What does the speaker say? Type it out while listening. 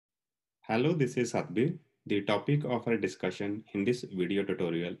Hello, this is Satbir. The topic of our discussion in this video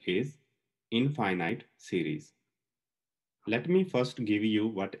tutorial is infinite series. Let me first give you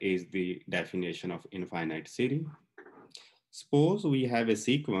what is the definition of infinite series. Suppose we have a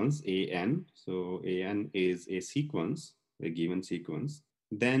sequence AN. So AN is a sequence, a given sequence.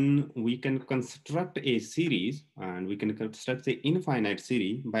 Then we can construct a series and we can construct the infinite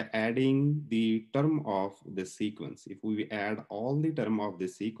series by adding the term of the sequence. If we add all the term of the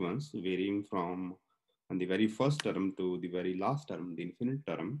sequence varying from the very first term to the very last term, the infinite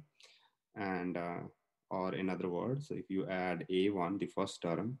term, and or in other words, if you add A1, the first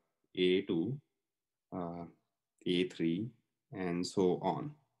term, A2, uh, A3, and so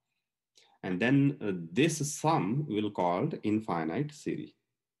on. And then this sum will called infinite series.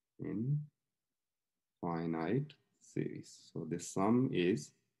 Infinite series. So the sum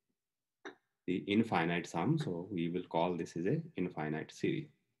is the infinite sum. So we will call this is a infinite series.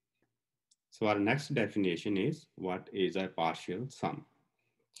 So our next definition is what is a partial sum.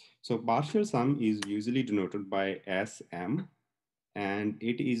 So partial sum is usually denoted by Sm, and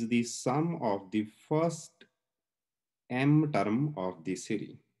it is the sum of the first m term of the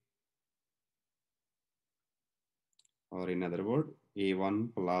series. Or in other words,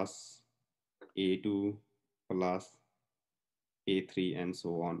 A1 plus A2 plus A3 and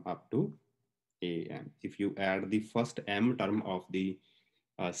so on up to AM. If you add the first m term of the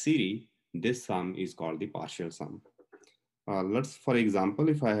series, this sum is called the partial sum. Let's, for example,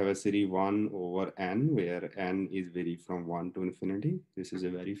 if I have a series 1 over n, where n is vary from 1 to infinity, this is a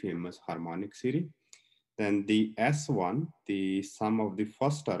very famous harmonic series. Then the S1, the sum of the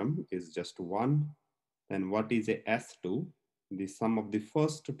first term is just 1. Then what is a S2? The sum of the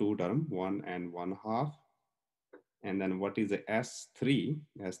first two term, 1 and 1 half. And then what is a S3?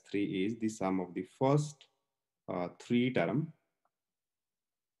 S3 is the sum of the first three term.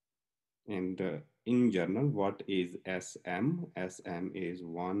 And in general, what is SM? SM is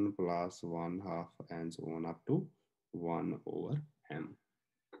 1 plus 1 half and so on up to 1 over m,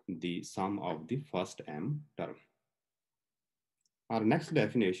 the sum of the first m term. Our next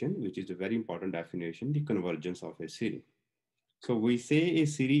definition, which is a very important definition, the convergence of a series. So we say a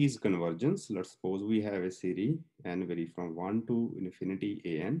series is convergence. Let's suppose we have a series and vary from 1 to infinity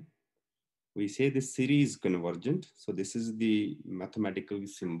an. We say this series is convergent. So this is the mathematical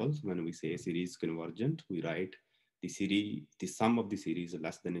symbols. When we say a series convergent, we write the series, the sum of the series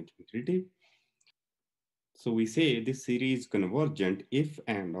less than infinity. So we say this series is convergent if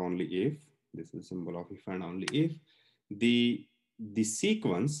and only if, this is a symbol of if and only if, the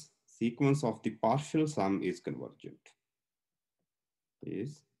sequence of the partial sum is convergent.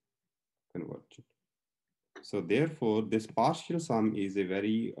 Is convergent. So therefore, this partial sum is a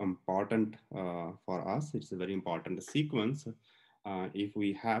very important for us. It's a very important sequence. If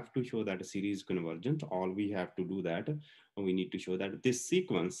we have to show that a series is convergent, all we have to do that, we need to show that this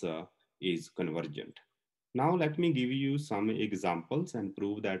sequence is convergent. Now let me give you some examples and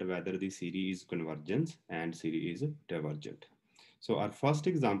prove that whether the series is convergent and series is divergent. So our first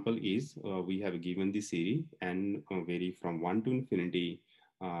example is we have given the series and vary from 1 to infinity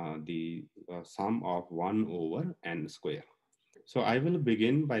the sum of 1 over n square. So I will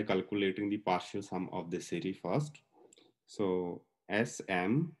begin by calculating the partial sum of the series first. So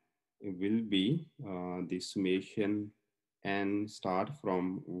Sm will be the summation n start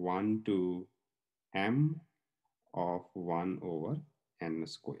from 1 to m of 1 over n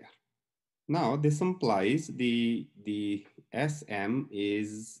square. Now this implies the Sm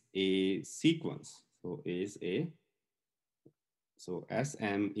is a sequence. So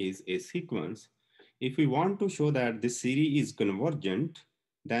Sm is a sequence. If we want to show that this series is convergent,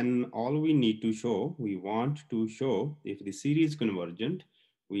 then all we need to show, we want to show if the series is convergent,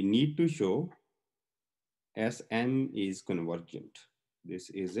 we need to show Sm is convergent. This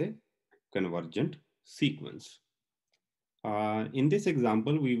is a convergent sequence. In this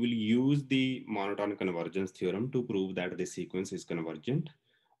example, we will use the monotone convergence theorem to prove that the sequence is convergent.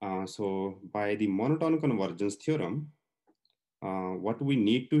 So by the monotone convergence theorem, what we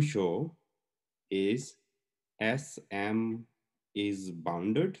need to show is Sm is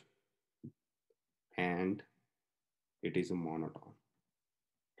bounded and it is a monotone.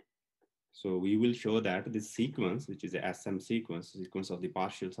 So we will show that this sequence, which is a Sm sequence of the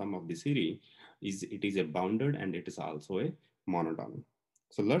partial sum of the series, it is a bounded and it is also a monotone.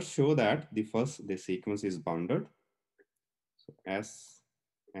 So let's show that the sequence is bounded. So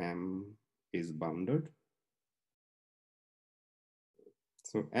Sm is bounded.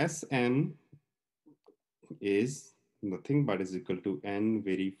 So Sm is nothing but is equal to n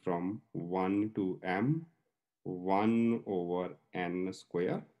vary from 1 to m, 1 over n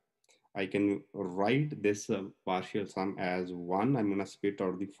square. I can write this partial sum as 1. I'm going to split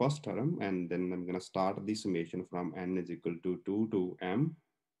out the first term, and then I'm going to start the summation from n is equal to 2 to m.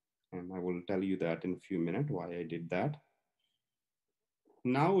 And I will tell you that in a few minutes why I did that.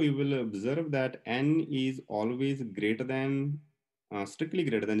 Now we will observe that n is always greater than, strictly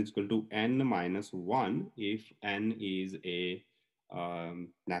greater than is equal to n minus 1 if n is a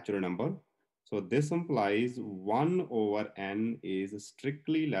natural number. So this implies 1 over n is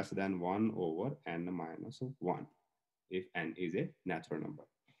strictly less than 1 over n minus 1 if n is a natural number.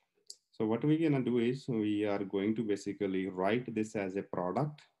 So what we're going to do is we are going to basically write this as a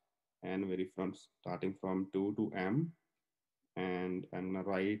product and vary from starting from 2 to m, and I'm going to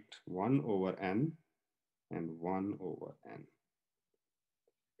write 1 over n and 1 over n.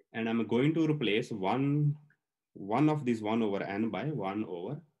 And I'm going to replace one of these 1 over n by 1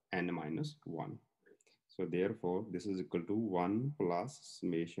 over n minus 1. So therefore, this is equal to 1 plus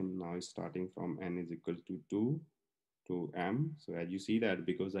summation now is starting from n is equal to 2 to m. So as you see that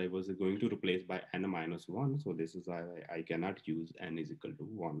because I was going to replace by n minus 1, so this is I cannot use n is equal to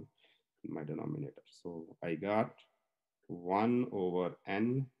 1 in my denominator. So I got 1 over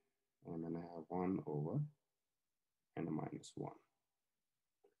n, and then I have 1 over n minus 1.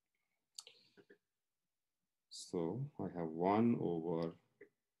 So I have 1 over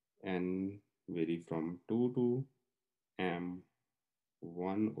n vary from 2 to m,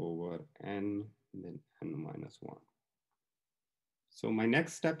 1 over n, then n minus 1. So my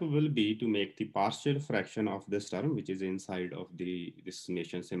next step will be to make the partial fraction of this term, which is inside of this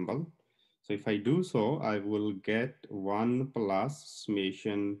summation symbol. So if I do so, I will get 1 plus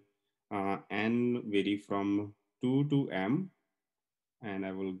summation n vary from 2 to m, and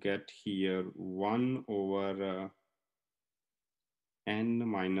I will get here 1 over n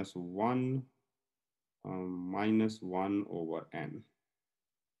minus 1 minus 1 over n.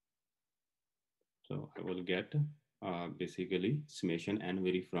 So I will get basically summation n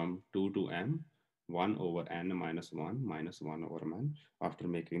vary from 2 to m, 1 over n minus 1 minus 1 over m after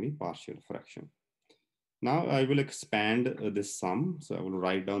making the partial fraction. Now I will expand this sum. So I will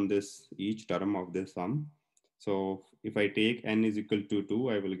write down this each term of this sum. So if I take n is equal to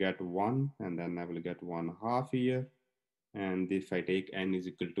 2, I will get 1, and then I will get 1 half here. And if I take n is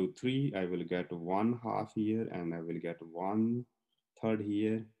equal to 3, I will get 1 half here, and I will get 1 third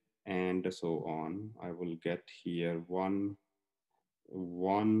here, and so on. I will get here 1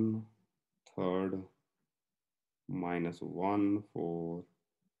 third minus 1 4,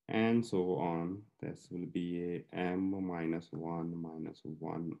 and so on. This will be a m minus 1 minus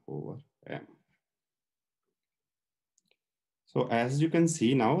 1 over m. So as you can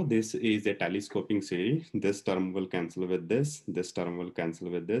see now, this is a telescoping series. This term will cancel with this term will cancel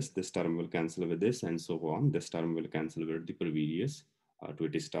with this term will cancel with this, and so on. This term will cancel with the previous to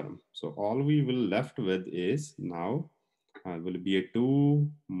its term. So all we will left with is now will be a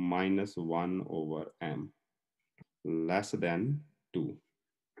 2 minus 1 over m less than 2,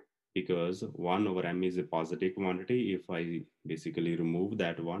 because 1 over m is a positive quantity. If I basically remove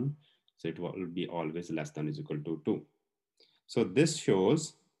that one, so it will be always less than or equal to 2. So this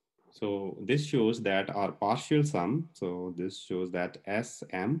shows that our partial sum, so this shows that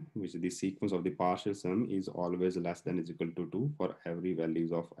Sm, which is the sequence of the partial sum, is always less than or equal to 2 for every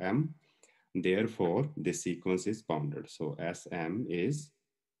values of m. Therefore, this sequence is bounded. So Sm is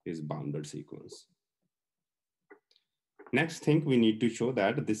bounded sequence. Next thing, we need to show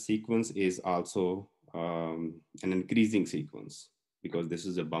that this sequence is also an increasing sequence, because this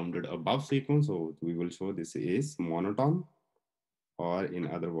is a bounded above sequence. So we will show this is monotone, or in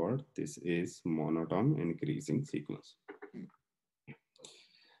other words, this is monotone increasing sequence.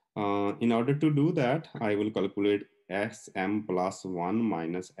 In order to do that, I will calculate Sm plus 1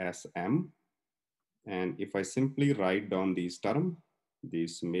 minus Sm. And if I simply write down these terms, the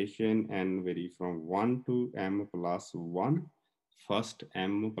summation n vary from 1 to m plus 1, first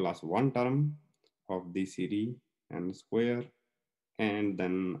m plus 1 term of the series n square, and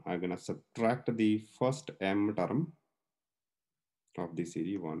then I'm going to subtract the first m term of the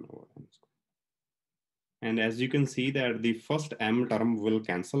series 1 over m square. And as you can see that the first m term will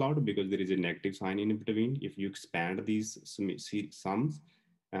cancel out because there is a negative sign in between. If you expand these sums,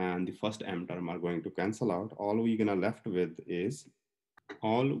 and the first m term are going to cancel out, all we are left with is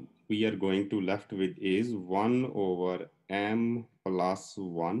 1 over m plus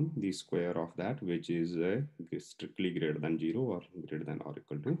 1, the square of that, which is strictly greater than 0 or greater than or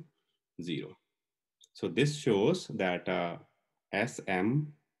equal to 0. So this shows that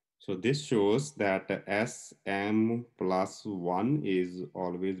this shows that Sm plus 1 is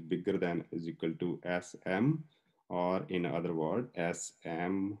always bigger than is equal to Sm, or in other words,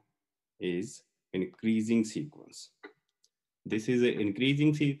 Sm is increasing sequence. This is an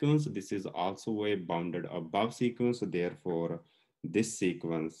increasing sequence. This is also a bounded above sequence. Therefore, this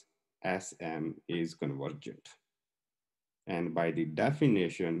sequence SM is convergent. And by the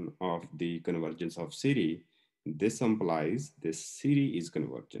definition of the convergence of series, this implies this series is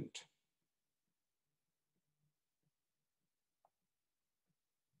convergent.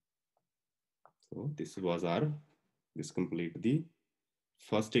 So this complete the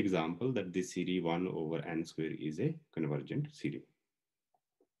first example that the series 1 over n square is a convergent series.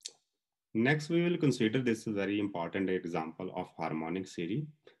 Next, we will consider this very important example of harmonic series.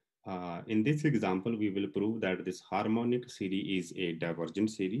 In this example, we will prove that this harmonic series is a divergent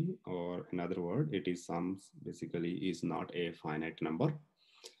series, or in other words, it is basically is not a finite number.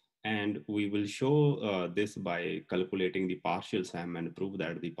 And we will show this by calculating the partial sum and prove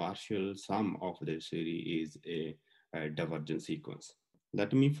that the partial sum of the series is a divergent sequence.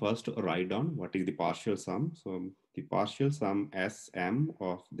 Let me first write down what is the partial sum. So the partial sum Sm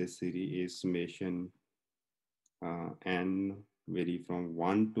of this series is summation n vary from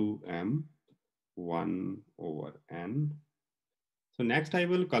 1 to m, 1 over n. So next I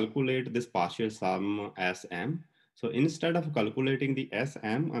will calculate this partial sum Sm. So instead of calculating the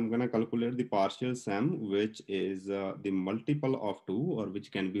Sm, I'm going to calculate the partial sum, which is the multiple of 2, or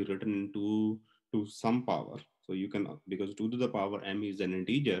which can be written into to some power. So you can, because 2 to the power m is an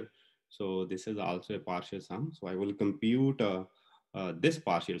integer, so this is also a partial sum. So I will compute this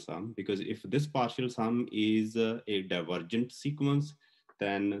partial sum, because if this partial sum is a divergent sequence,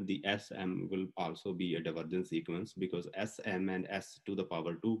 then the Sm will also be a divergent sequence, because Sm and S to the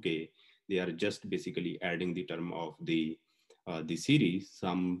power 2k, they are just basically adding the term of the series.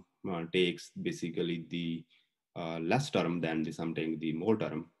 Sum takes basically the less term than the sum taking the more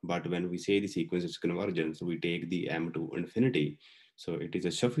term. But when we say the sequence is convergence, we take the m to infinity. So it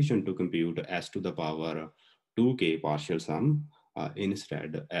is sufficient to compute S to the power 2k partial sum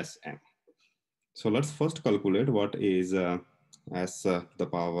instead Sm. So let's first calculate what is S the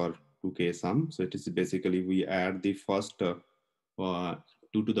power 2k sum. So it is basically we add the first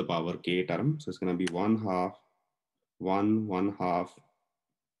 2 to the power k term. So it's going to be 1 half, 1 half,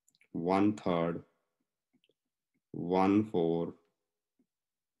 1/3, 1/4,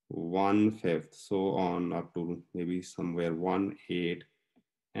 1/5, so on up to maybe somewhere 1/8,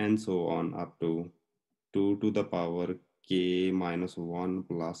 and so on up to 2 to the power k minus 1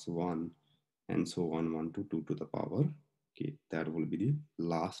 plus 1, and so on 1 to 2 to the power k. That will be the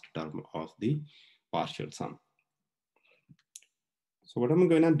last term of the partial sum. So what I'm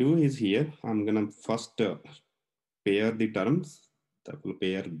going to do is here, I'm going to first pair the terms. That will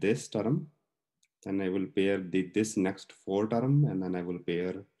pair this term, then I will pair this next 4 term, and then I will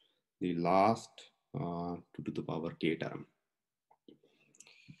pair the last 2 to the power k term.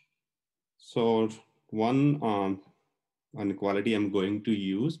 So one inequality I'm going to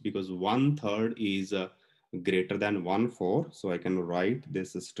use, because 1/3 is greater than 1/4. So I can write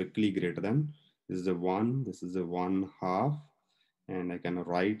this is strictly greater than. This is a 1, this is a 1/2. And I can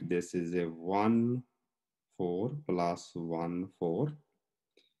write this is a 1/4 plus 1/4.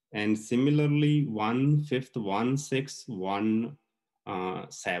 And similarly, 1/5, 1/6,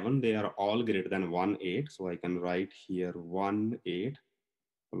 1/7, they are all greater than 1/8. So I can write here 1/8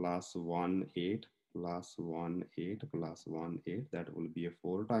 plus 1/8 plus 1/8 plus 1/8. That will be a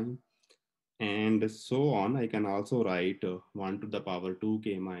 4 time. And so on. I can also write 1 to the power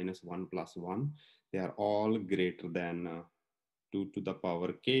 2k minus 1 plus 1. They are all greater than 2 to the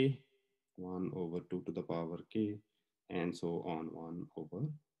power k, 1 over 2 to the power k, and so on 1 over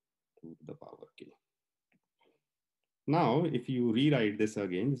 2 to the power k. Now, if you rewrite this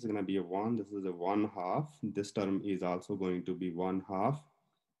again, this is going to be a 1, this is a 1/2. This term is also going to be 1/2.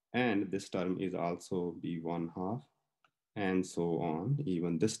 And this term is also be 1/2. And so on.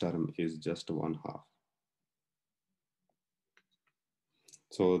 Even this term is just 1/2.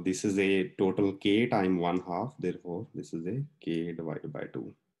 So this is a total k time 1/2. Therefore, this is a k divided by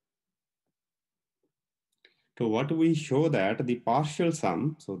 2. So what we show that the partial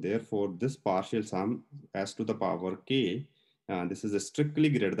sum, so therefore this partial sum as to the power k, this is strictly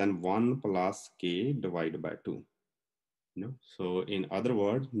greater than 1 plus k divided by 2. No? So in other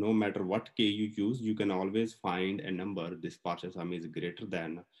words, no matter what k you choose, you can always find a number. This partial sum is greater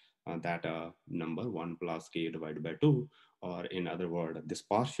than that number 1 plus k divided by 2. Or in other words, this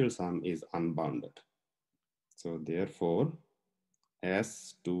partial sum is unbounded. So therefore,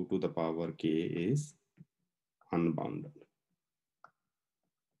 S2 to the power k is unbounded.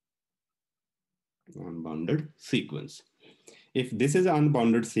 Unbounded sequence. If this is an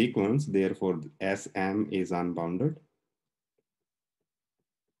unbounded sequence, therefore Sm is unbounded.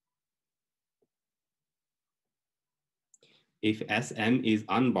 If Sm is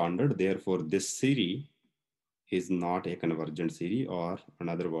unbounded, therefore this series is not a convergent series, or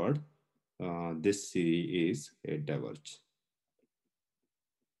another word, this series is a diverge.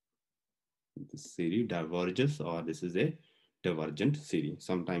 This series diverges, or this is a divergent series.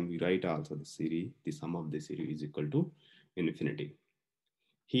 Sometimes we write also the series, the sum of the series is equal to infinity.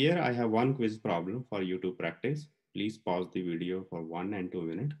 Here I have one quiz problem for you to practice. Please pause the video for 1 and 2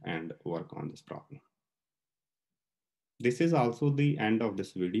 minutes and work on this problem. This is also the end of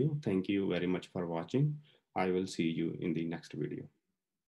this video. Thank you very much for watching. I will see you in the next video.